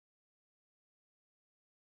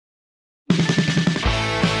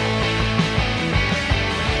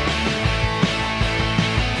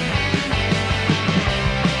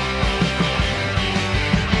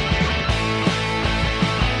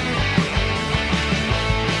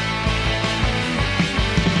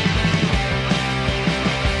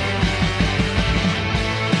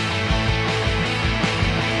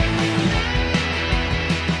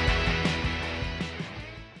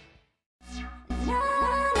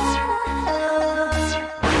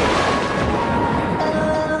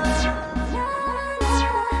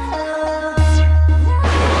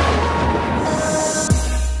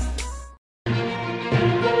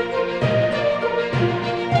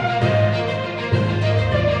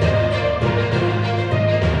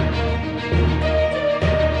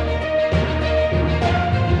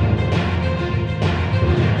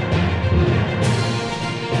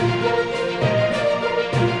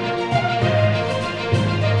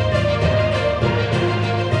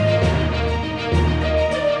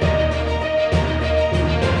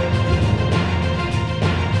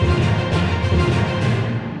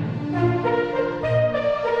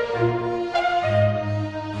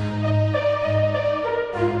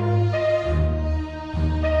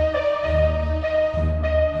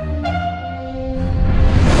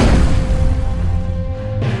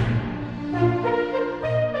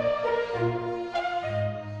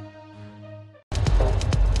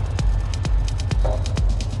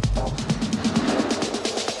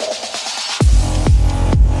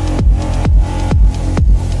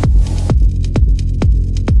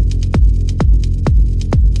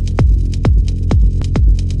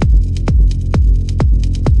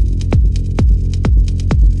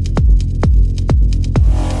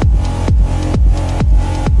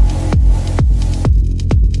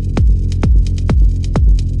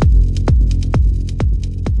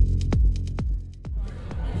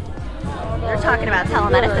They're talking about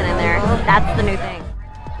telemedicine in there. That's the new thing.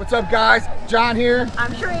 What's up, guys? John here.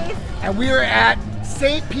 I'm Therese. And we are at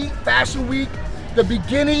St. Pete Fashion Week, the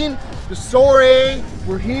beginning, the Soiree.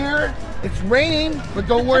 We're here. It's raining, but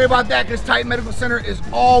don't worry about that because Titan Medical Center is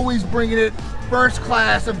always bringing it. First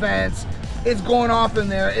class events. It's going off in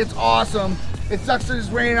there. It's awesome. It sucks that it's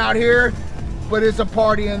raining out here, but it's a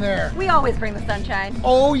party in there. We always bring the sunshine.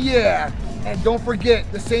 Oh yeah. And don't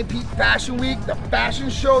forget the St. Pete Fashion Week, the fashion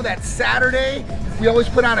show, that's Saturday. We always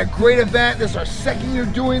put on a great event. This is our second year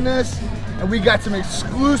doing this. And we got some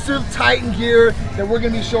exclusive Titan gear that we're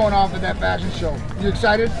gonna be showing off at that fashion show. You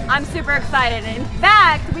excited? I'm super excited. In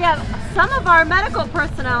fact, we have some of our medical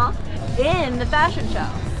personnel in the fashion show.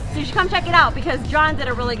 So you should come check it out because John did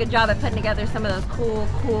a really good job at putting together some of those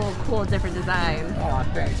cool different designs. Oh,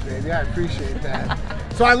 thanks, baby. I appreciate that.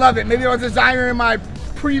 So I love it. Maybe I was a designer in my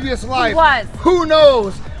previous life. He was. Who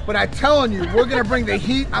knows? But I'm telling you, we're gonna bring the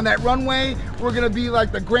heat on that runway. We're gonna be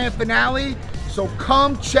like the grand finale. So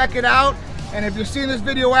come check it out. And if you're seeing this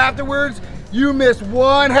video afterwards, you missed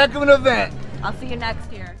one heck of an event. I'll see you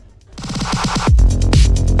next year.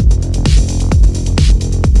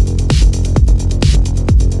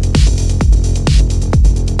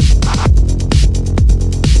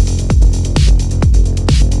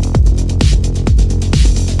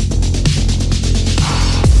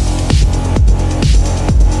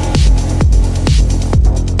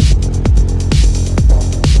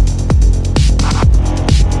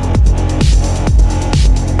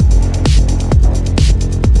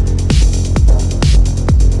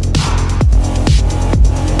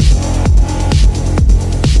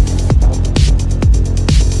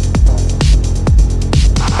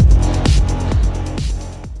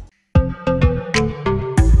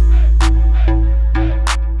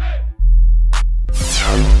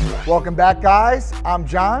 Welcome back, guys. I'm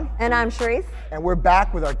John. And I'm Therese. And we're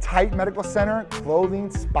back with our Titan Medical Center Clothing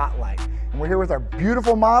Spotlight. And we're here with our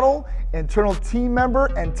beautiful model, internal team member,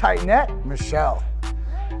 and Titanette, Michelle.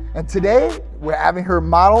 And today, we're having her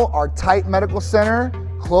model our Titan Medical Center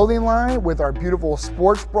clothing line with our beautiful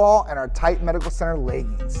sports bra and our Titan Medical Center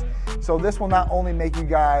leggings. So this will not only make you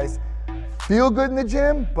guys feel good in the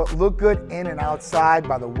gym, but look good in and outside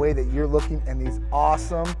by the way that you're looking in these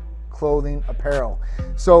awesome clothing apparel.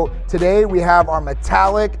 So today we have our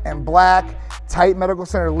metallic and black Titan Medical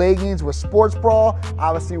Center leggings with sports bra.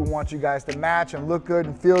 Obviously we want you guys to match and look good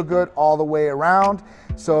and feel good all the way around.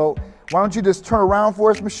 So why don't you just turn around for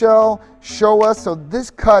us, Michelle, show us. So these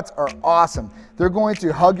cuts are awesome. They're going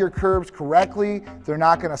to hug your curves correctly. They're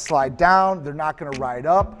not gonna slide down. They're not gonna ride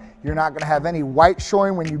up. You're not gonna have any white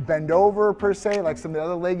showing when you bend over per se, like some of the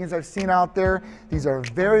other leggings I've seen out there. These are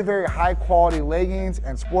very high quality leggings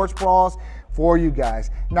and sports bras for you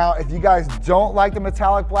guys. Now, if you guys don't like the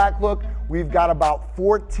metallic black look, we've got about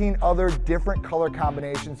 14 other different color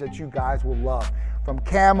combinations that you guys will love. From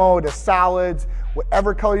camo to solids,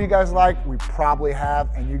 whatever color you guys like, we probably have,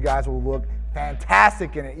 and you guys will look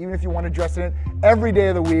fantastic in it, even if you want to dress in it every day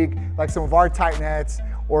of the week, like some of our Titanettes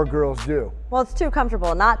or girls do. Well, it's too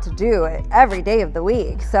comfortable not to do it every day of the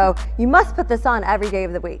week. So you must put this on every day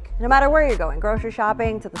of the week, no matter where you're going, grocery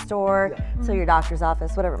shopping, to the store, to your doctor's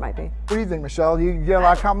office, whatever it might be. What do you think, Michelle? You get a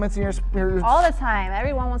lot of compliments in your... All the time.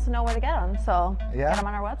 Everyone wants to know where to get them, so get them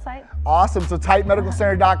on our website. Awesome. So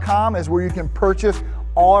TitanMedicalCenter.com is where you can purchase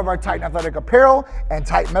all of our Titan Athletic apparel and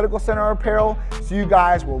Titan Medical Center apparel, so you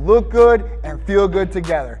guys will look good and feel good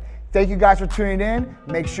together. Thank you guys for tuning in.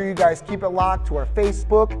 Make sure you guys keep it locked to our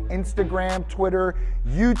Facebook, Instagram, Twitter,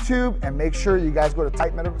 YouTube, and make sure you guys go to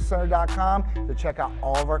TitanMedicalCenter.com to check out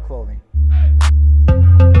all of our clothing.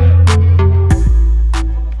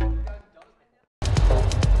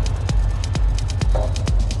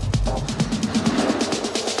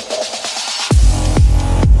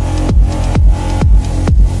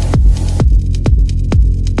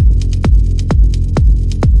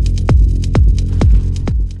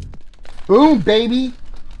 Boom, baby.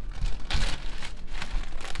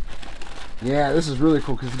 Yeah, this is really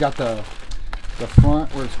cool because you got the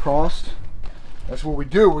front where it's crossed. That's what we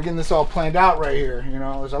do. We're getting this all planned out right here. You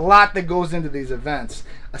know, there's a lot that goes into these events,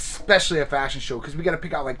 especially a fashion show, because we got to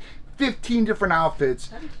pick out like 15 different outfits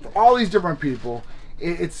for all these different people.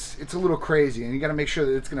 It's a little crazy, and you got to make sure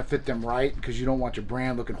that it's going to fit them right, because you don't want your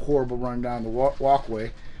brand looking horrible running down the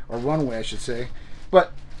walkway, or runway, I should say.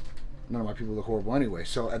 But none of my people look horrible anyway,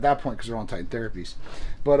 so at that point, because they're on Titan Therapies.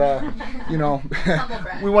 But, you know,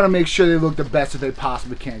 we want to make sure they look the best that they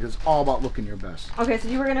possibly can, because it's all about looking your best. Okay, so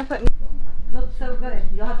you were going to put... Looks so good.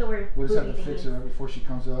 You'll have to wear... We'll just have to fix it right before she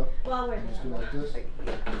comes up. Well, I'll wear it. Just do like this.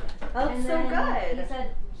 That looks so good. He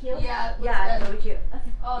said cute? Yeah. Yeah, it's really cute.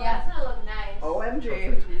 Oh, that's gonna look nice.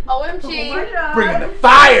 OMG. OMG. Bringing the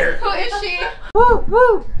fire. Who is she? Woo,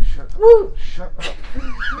 woo, Shut up. woo, Shut up.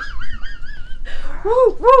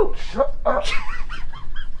 woo, woo. Shut up.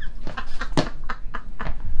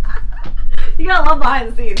 You gotta love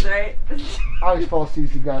behind the scenes, right? I always follow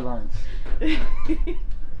CDC guidelines.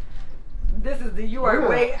 You are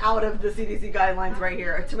way out of the CDC guidelines right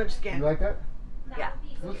here. Too much skin. You like that? Yeah.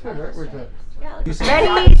 Looks good, right? Where's that? Yeah.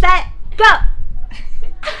 Ready, set, go!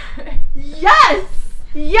 Yes!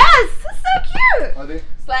 Yes! So cute! Are they?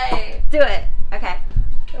 Slay. Do it. Okay.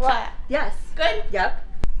 What? Yes. Good? Yep.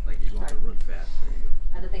 Like you're going to run fast.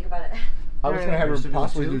 I had to think about it. I was gonna have her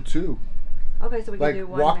possibly do two. Okay, so we Like can do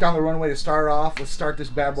one. walk down the runway to start off. Let's start this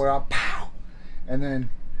bad boy off. Pow! And then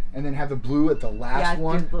have the blue at the last do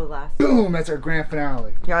one. blue last. Boom! That's our grand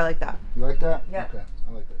finale. Yeah, I like that. You like that? Yeah. Okay,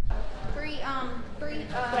 I like that.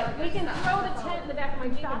 We can throw the tent in the back of my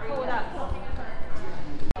Jeep and pull it up.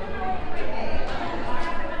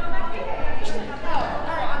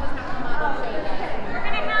 We're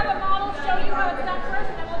going to have a model show you how it's done first,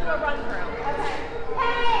 and then we'll do a run through. Okay.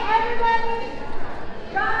 Hey, everybody!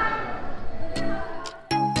 John!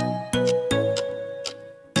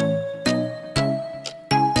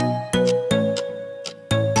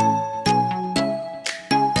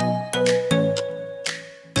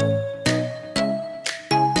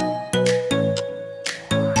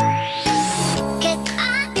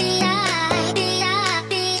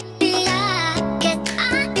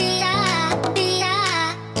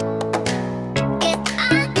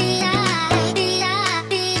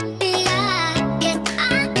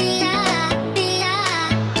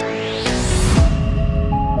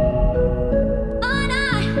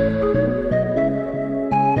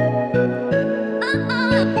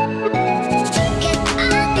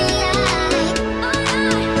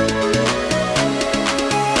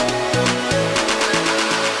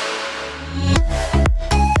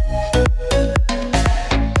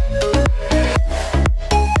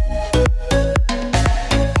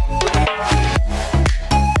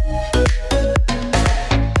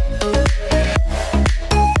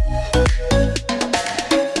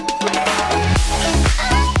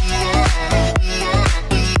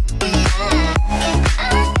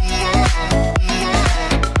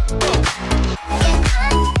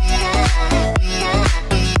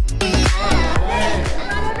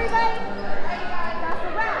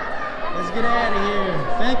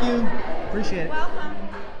 Appreciate it. Welcome.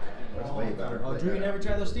 That's way better. Oh, Drew, you never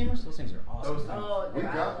tried those steamers? Those things are awesome. Those things. We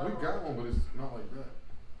got one, but it's not like that.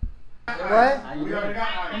 What? We already got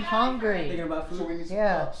I'm one. hungry. Thinking about food? So we need some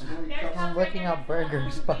Yeah. cups. I'm looking up burger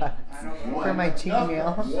spots for my cheat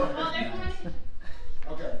meal.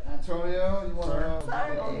 Okay, Antonio, you want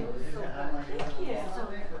to?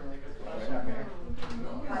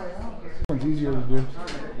 It's easier to do.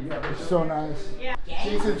 It's so nice.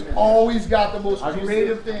 Jason's always got the most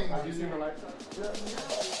creative things.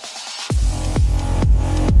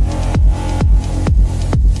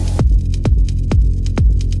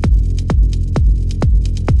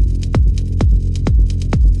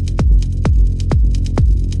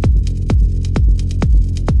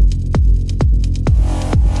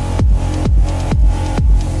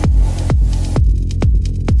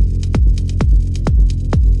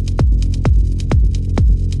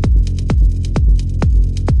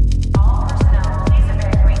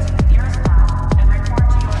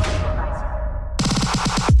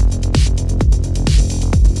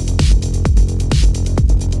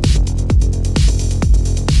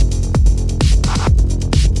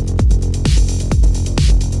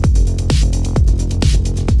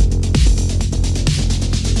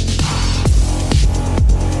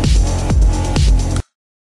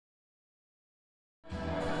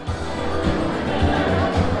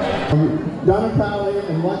 Donna Pally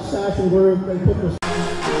and Lex Fashion Group and put this.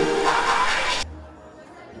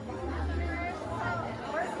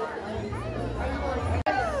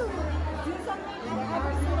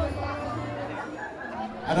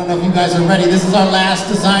 I don't know if you guys are ready. This is our last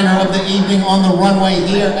designer of the evening on the runway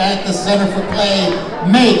here at the Center for Play.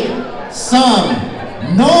 Make some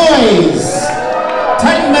noise!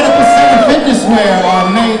 Titan Medical Center Fitness Wear, our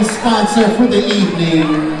main sponsor for the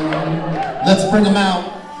evening. Let's bring them out.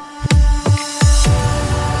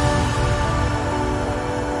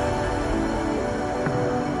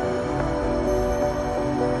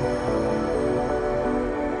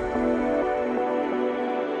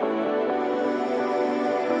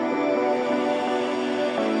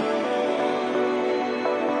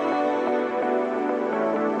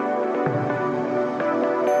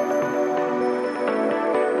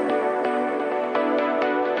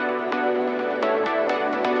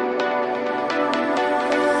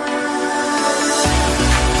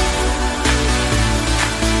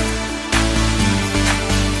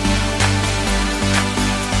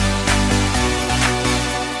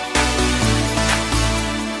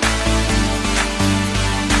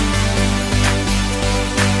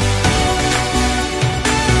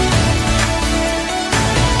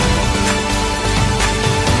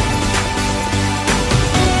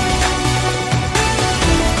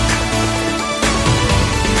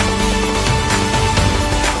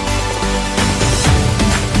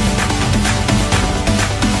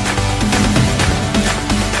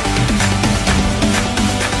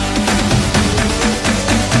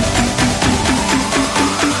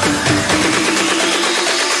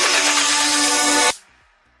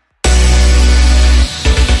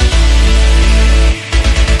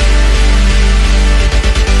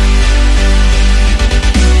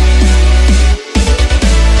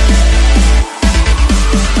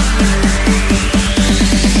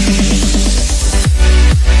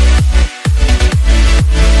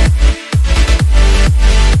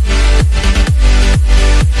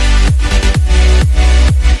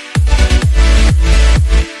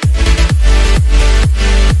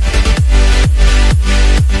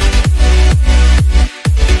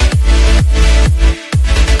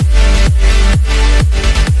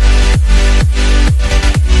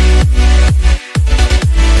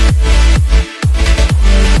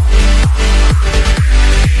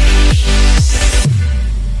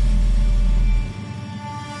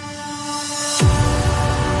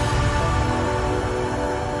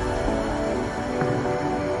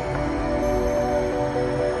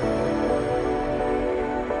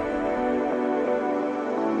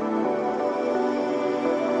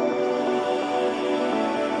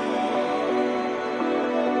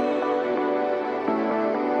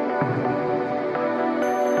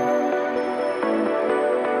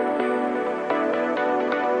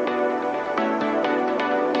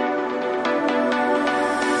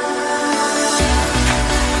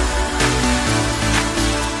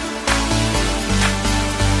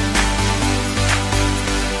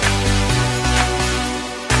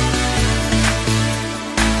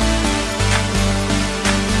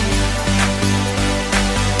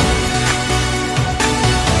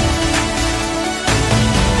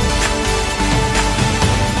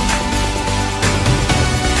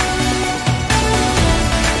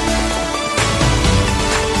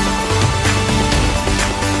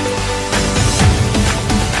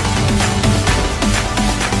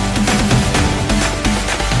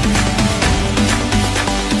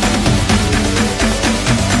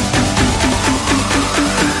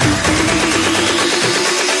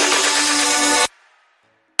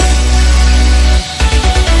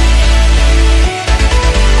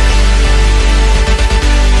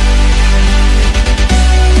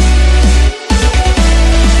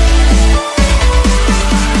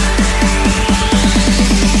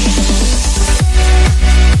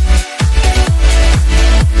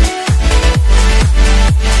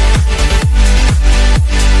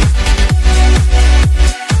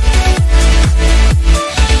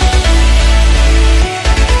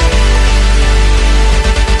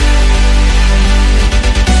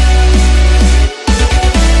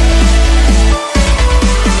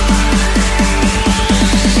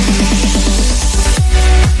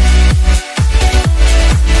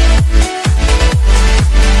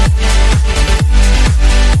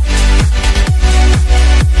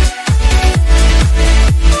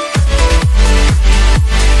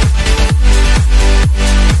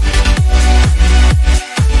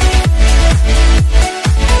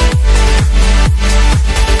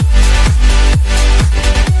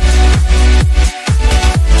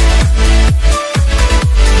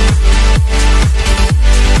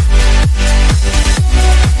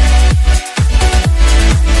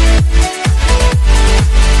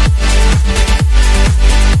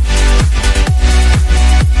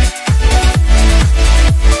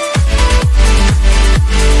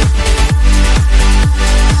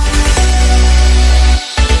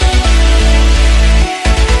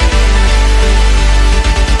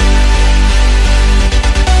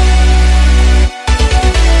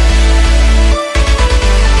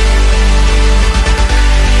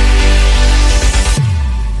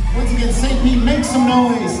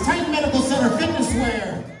 Noise, Titan Medical Center Fitness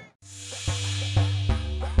Wear.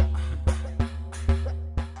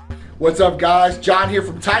 What's up, guys? John here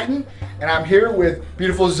from Titan, and I'm here with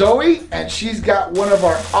beautiful Zoey, and she's got one of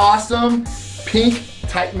our awesome pink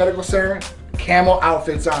Titan Medical Center camo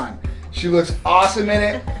outfits on. She looks awesome in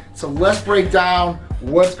it, so let's break down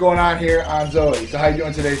what's going on here on Zoey. So how you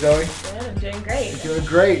doing today, Zoey? Good, I'm doing great. You're doing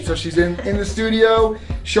great. So she's in the studio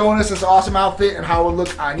showing us this awesome outfit and how it would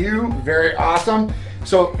look on you. Very awesome.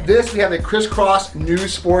 So we have the crisscross new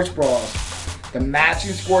sports bras. The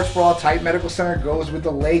matching sports bra Titan Medical Center goes with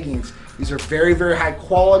the leggings. These are very, very high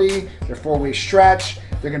quality. They're 4-way stretch.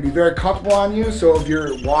 They're gonna be very comfortable on you. So if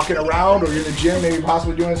you're walking around or you're in the gym, maybe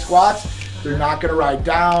possibly doing squats, they're not gonna ride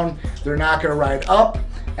down, they're not gonna ride up,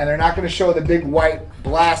 and they're not gonna show the big white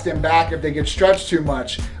blast in back if they get stretched too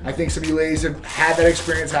much. I think some of you ladies have had that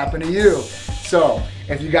experience happen to you. So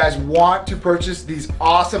if you guys want to purchase these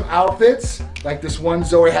awesome outfits, like this one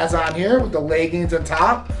Zoey has on here with the leggings on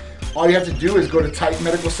top, all you have to do is go to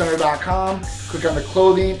TitanMedicalCenter.com, click on the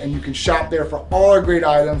clothing, and you can shop there for all our great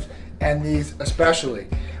items, and these especially.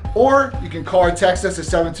 Or you can call or text us at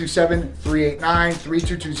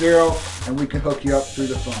 727-389-3220, and we can hook you up through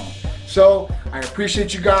the phone. So I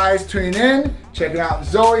appreciate you guys tuning in, checking out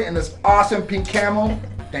Zoey and this awesome pink camo.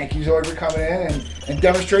 Thank you, Zoey, for coming in and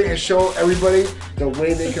demonstrating and show everybody the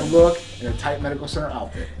way they can look in a Titan Medical Center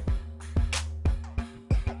outfit.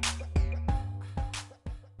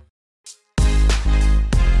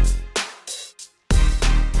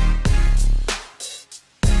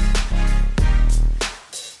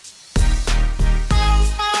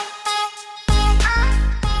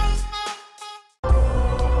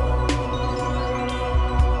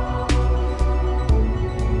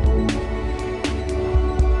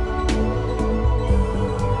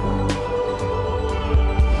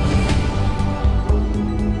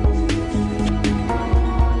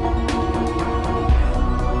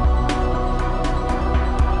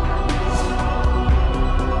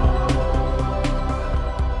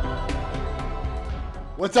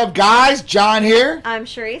 What's up, guys? John here. I'm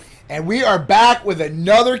Charisse. And we are back with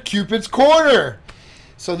another Cupid's Corner.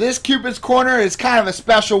 So this Cupid's Corner is kind of a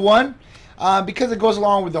special one because it goes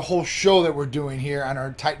along with the whole show that we're doing here on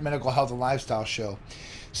our Titan Medical Health and Lifestyle show.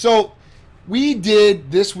 So we did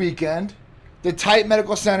this weekend the Titan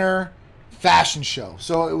Medical Center Fashion Show.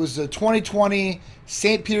 So it was the 2020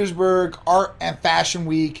 St. Petersburg Art and Fashion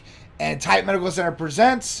Week, and Titan Medical Center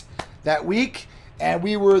presents that week. And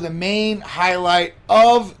we were the main highlight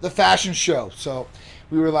of the fashion show. So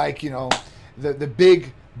we were like, you know, the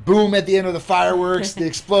big boom at the end of the fireworks, the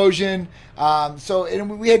explosion.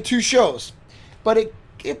 And we had 2 shows. But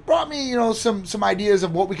it brought me, you know, some ideas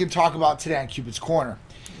of what we can talk about today on Cupid's Corner.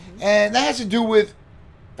 Mm-hmm. And that has to do with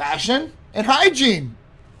fashion and hygiene.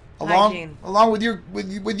 Along with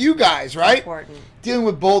you guys, right? Important. Dealing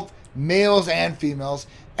with both males and females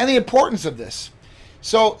and the importance of this.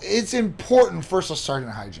 So it's important. First, let's start in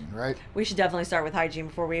hygiene, right? We should definitely start with hygiene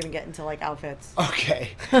before we even get into like outfits. Okay.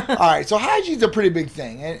 All right. So hygiene's a pretty big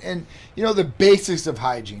thing, and you know the basics of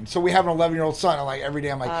hygiene. So we have an 11-year-old son, and like every day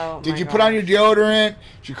I'm like, did you put on your deodorant?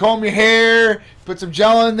 Did you comb your hair? Put some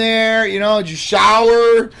gel in there? You know, did you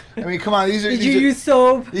shower? I mean, come on. Did you use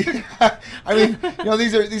soap? I mean, you know,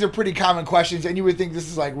 these are pretty common questions, and you would think this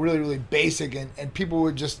is like really, really basic, and people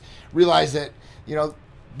would just realize that, you know,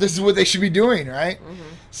 this is what they should be doing, right? Mm-hmm.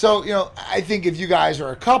 So, you know, I think if you guys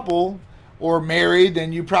are a couple or married,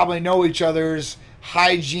 then you probably know each other's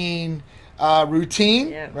hygiene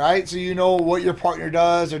routine, right? So you know what your partner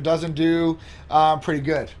does or doesn't do pretty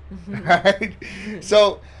good, right?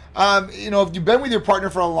 So, you know, if you've been with your partner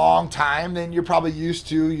for a long time, then you're probably used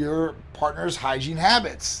to your partner's hygiene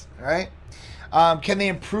habits, right? Can they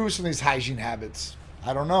improve some of these hygiene habits?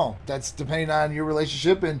 I don't know. That's depending on your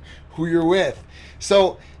relationship and who you're with.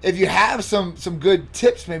 So if you have some good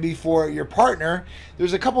tips maybe for your partner,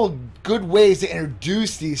 there's a couple good ways to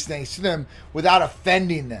introduce these things to them without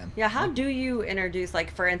offending them. Yeah, how do you introduce,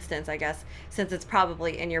 like, for instance, I guess, since it's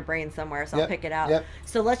probably in your brain somewhere, so I'll pick it out.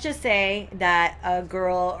 So let's just say that a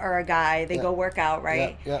girl or a guy, they go work out,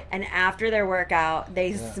 right? And after their workout,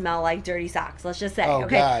 they smell like dirty socks. Let's just say,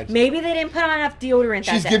 okay, God. Maybe they didn't put on enough deodorant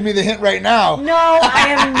that She's day. giving me the hint right now. No, I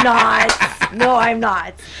am not. No, I'm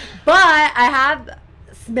not. But I have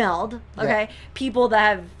smelled, people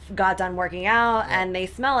that have got done working out and they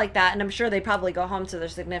smell like that, and I'm sure they probably go home to their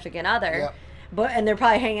significant other, and they're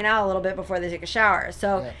probably hanging out a little bit before they take a shower.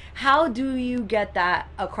 So how do you get that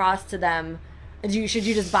across to them Should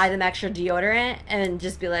you just buy them extra deodorant and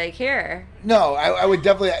just be like, here? No, I would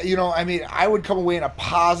definitely, you know, I mean, I would come away in a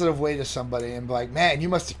positive way to somebody and be like, man, you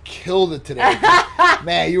must have killed it today.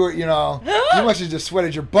 Man, you were, you know, you must have just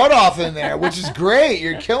sweated your butt off in there, which is great.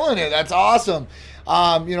 You're killing it. That's awesome.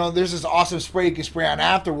 You know, there's this awesome spray you can spray on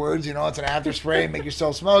afterwards. You know, it's an after spray and make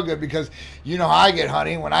yourself smell good, because you know how I get,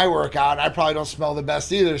 honey, when I work out. I probably don't smell the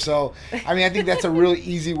best either. So, I mean, I think that's a really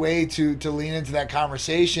easy way to lean into that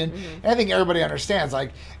conversation. And I think everybody understands,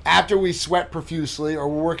 like, after we sweat profusely or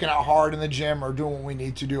we're working out hard in the gym or doing what we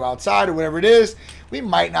need to do outside or whatever it is, we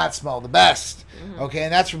might not smell the best. Okay,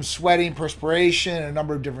 and that's from sweating, perspiration, and a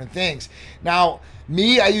number of different things. Now,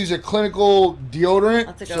 me, I use a clinical deodorant.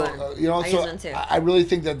 That's a good one. You know, I use one too. I really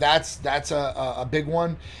think that's a big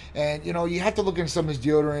one. And, you know, you have to look into some of these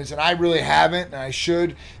deodorants, and I really haven't, and I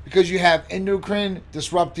should, because you have endocrine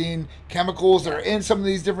disrupting chemicals that are in some of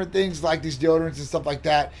these different things, like these deodorants and stuff like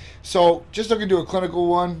that. So just look into a clinical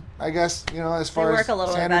one, I guess, you know, as far as they work a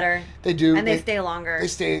little bit better. They do. And they stay longer. They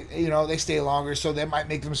stay longer, so they might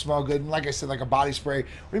make them smell good. And like I said, like a body spray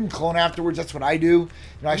or even cologne afterwards, that's what I do. You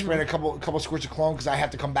know, I spray a couple squirts of cologne because I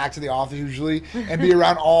have to come back to the office usually and be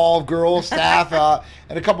around all girls, staff,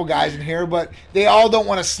 and a couple guys in here, but they all don't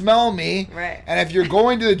want to smell me. Right. And if you're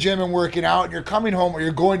going to the gym and working out and you're coming home or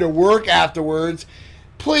you're going to work afterwards,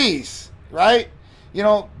 please, right? You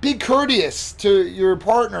know, be courteous to your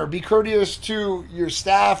partner, be courteous to your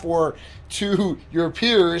staff or to your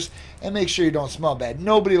peers, and make sure you don't smell bad.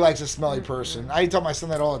 Nobody likes a smelly person. I tell my son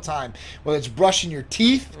that all the time. Whether it's brushing your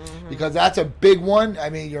teeth, because that's a big one. I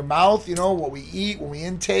mean, your mouth, you know, what we eat, when we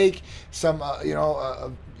intake, some,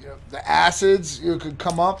 the acids could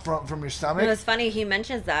come up from your stomach. It was funny he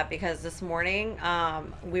mentions that, because this morning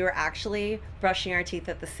we were actually brushing our teeth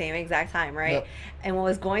at the same exact time, right? Yep. And what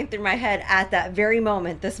was going through my head at that very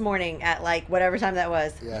moment this morning at like whatever time that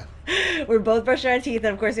was, we're both brushing our teeth,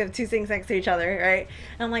 and of course we have two sinks next to each other, right?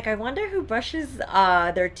 And I'm like, I wonder who brushes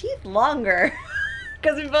their teeth longer.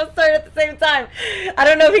 Because we both started at the same time. I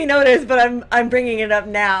don't know if he noticed, but I'm bringing it up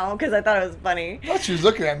now because I thought it was funny. I thought she was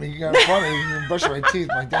looking at me. You're funny. You're brushing my teeth.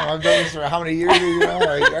 I'm like, damn, I've done this for how many years? You know,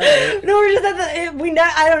 like, all right. No, we're just at the.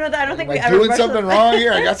 I don't know. I don't think we ever. Doing something wrong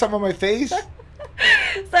here? I got something on my face.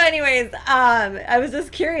 So, anyways, I was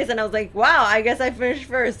just curious, and I was like, wow, I guess I finished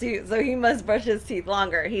first. So he must brush his teeth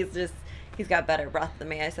longer. He's got better breath than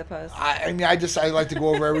me, I suppose. I mean, I like to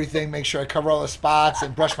go over everything, make sure I cover all the spots,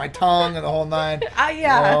 and brush my tongue and the whole nine. Yeah, you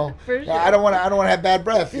know? For sure. I don't want to have bad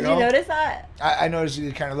breath. Did you notice that? I noticed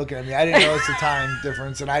you kind of looking at me. I didn't notice the time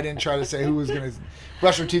difference, and I didn't try to say who was going to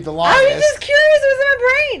brush her teeth the longest. I was just curious. It was in my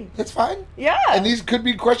brain. It's fine. Yeah. And these could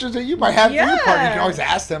be questions that you might have for your partner. You can always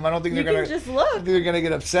ask them. I don't think they're going to just look. They're going to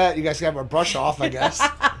get upset. You guys can have a brush off, I guess.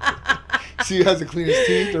 See who has the cleanest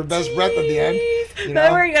teeth or best breath at the end. You know?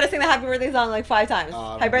 Remember, you got to sing the happy birthday song like 5 times.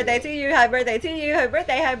 Happy birthday to you, happy birthday to you, happy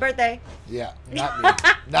birthday, happy birthday. Yeah, not me.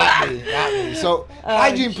 not me. So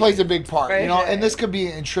hygiene plays a big part, you know, and this could be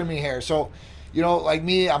in trimming hair. So, you know, like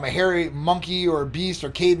me, I'm a hairy monkey or a beast or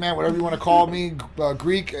caveman, whatever you want to call me,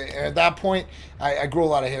 Greek. At that point, I grow a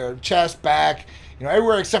lot of hair, chest, back, you know,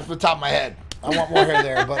 everywhere except for the top of my head. I want more hair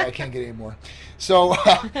there, but I can't get any more. So,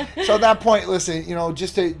 so at that point, listen, you know,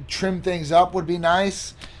 just to trim things up would be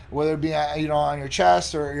nice, whether it be, you know, on your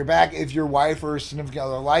chest or your back, if your wife or significant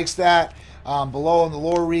other likes that. Below in the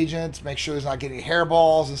lower regions, make sure there's not getting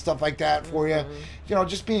hairballs and stuff like that for you. You know,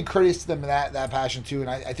 just being courteous to them in that passion too, and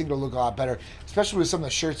I think it'll look a lot better, especially with some of the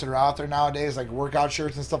shirts that are out there nowadays, like workout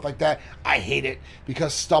shirts and stuff like that. I hate it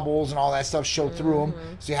because stubbles and all that stuff show through them,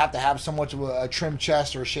 so you have to have somewhat of a trimmed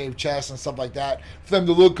chest or a shaved chest and stuff like that for them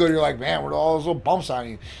to look good. You're like, man, with all those little bumps on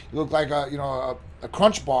you, you look like a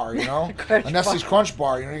crunch bar, you know, a Nestle's crunch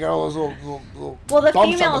bar. You know, you got all those little well, the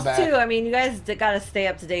bumps females on the back. too. I mean, you guys got to stay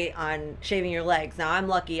up to date on shaving your legs. Now, I'm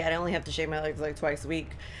lucky; I only have to shave my legs like twice a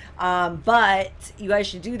week. But you guys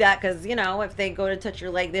should do that because, you know, if they go to touch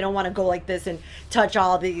your leg, they don't want to go like this and touch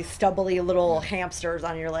all these stubbly little hamsters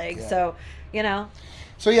on your legs. So, you know.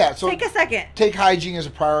 So yeah, so take a second. Take hygiene as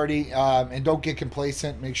a priority, and don't get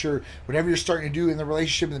complacent. Make sure whatever you're starting to do in the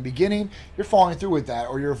relationship in the beginning, you're following through with that,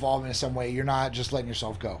 or you're evolving in some way. You're not just letting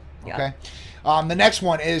yourself go. Okay. Yeah. The next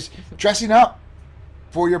one is dressing up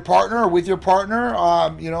for your partner or with your partner.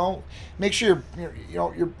 You know, make sure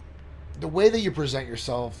you're the way that you present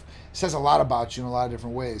yourself says a lot about you in a lot of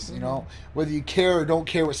different ways. You know, whether you care or don't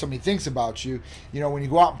care what somebody thinks about you. You know, when you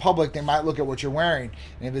go out in public, they might look at what you're wearing,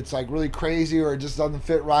 and if it's like really crazy or it just doesn't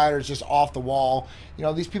fit right or it's just off the wall, you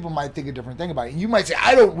know, these people might think a different thing about it. And you might say,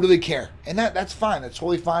 I don't really care, and that's fine. That's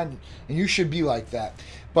totally fine, and you should be like that.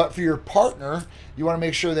 But for your partner, you want to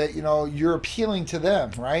make sure that, you know, you're appealing to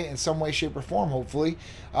them, right, in some way, shape, or form, hopefully.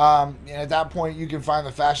 And at that point, you can find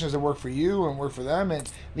the fashions that work for you and work for them, and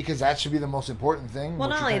because that should be the most important thing. Well,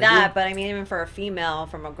 not only that, but I mean, even for a female,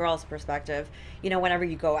 from a girl's perspective, you know, whenever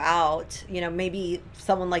you go out, you know, maybe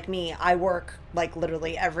someone like me, I work like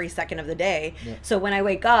literally every second of the day. Yeah. So when I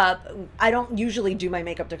wake up, I don't usually do my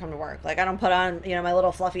makeup to come to work. Like, I don't put on, you know, my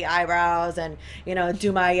little fluffy eyebrows and, you know,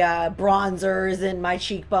 do my bronzers and my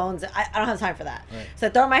cheekbones. I don't have time for that. Right. So I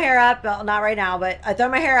throw my hair up, well, not right now, but I throw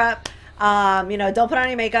my hair up, you know, don't put on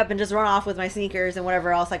any makeup and just run off with my sneakers and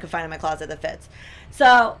whatever else I could find in my closet that fits.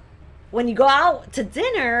 So when you go out to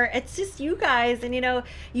dinner, it's just you guys, and you know,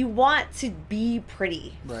 you want to be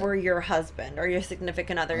pretty for your husband or your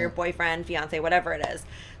significant other, your boyfriend, fiance, whatever it is.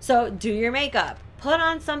 So do your makeup, put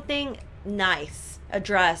on something nice, a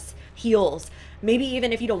dress, heels. Maybe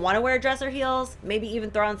even if you don't want to wear a dress or heels, maybe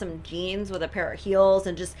even throw on some jeans with a pair of heels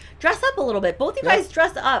and just dress up a little bit. Both of you guys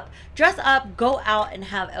dress up, go out and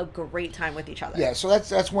have a great time with each other. Yeah, so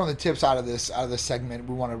that's one of the tips out of this segment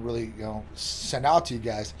we want to really, you know, send out to you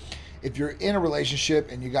guys. If you're in a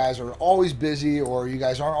relationship and you guys are always busy, or you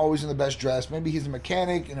guys aren't always in the best dress, maybe he's a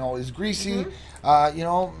mechanic, you know, he's greasy, you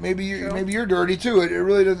know, maybe you're dirty too. It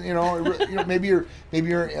really doesn't, you know, maybe you're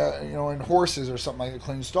you know, in horses or something like that,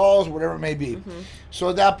 clean stalls, whatever it may be. So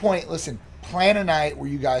at that point, listen, plan a night where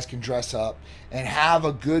you guys can dress up and have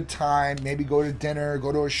a good time. Maybe go to dinner,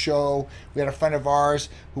 go to a show. We had a friend of ours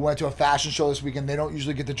who went to a fashion show this weekend. They don't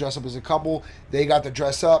usually get to dress up as a couple. They got to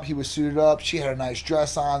dress up. He was suited up. She had a nice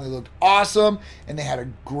dress on. They looked awesome, and they had a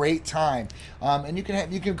great time. And you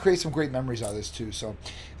can create some great memories out of this too. So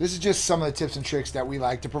this is just some of the tips and tricks that we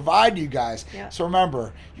like to provide to you guys. So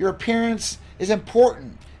remember, your appearance is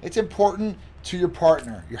important. It's important to your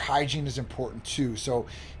partner. Your hygiene is important too. So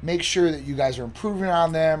make sure that you guys are improving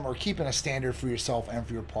on them or keeping a standard for yourself and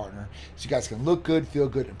for your partner, so you guys can look good, feel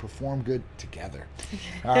good, and perform good together.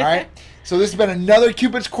 All right. So this has been another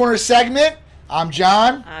Cupid's Corner segment. I'm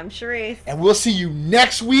John. I'm Charisse. And we'll see you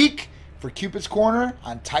next week for Cupid's Corner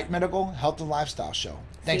on Tight Medical Health and Lifestyle Show.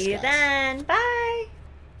 Thanks, see you guys. then. Bye.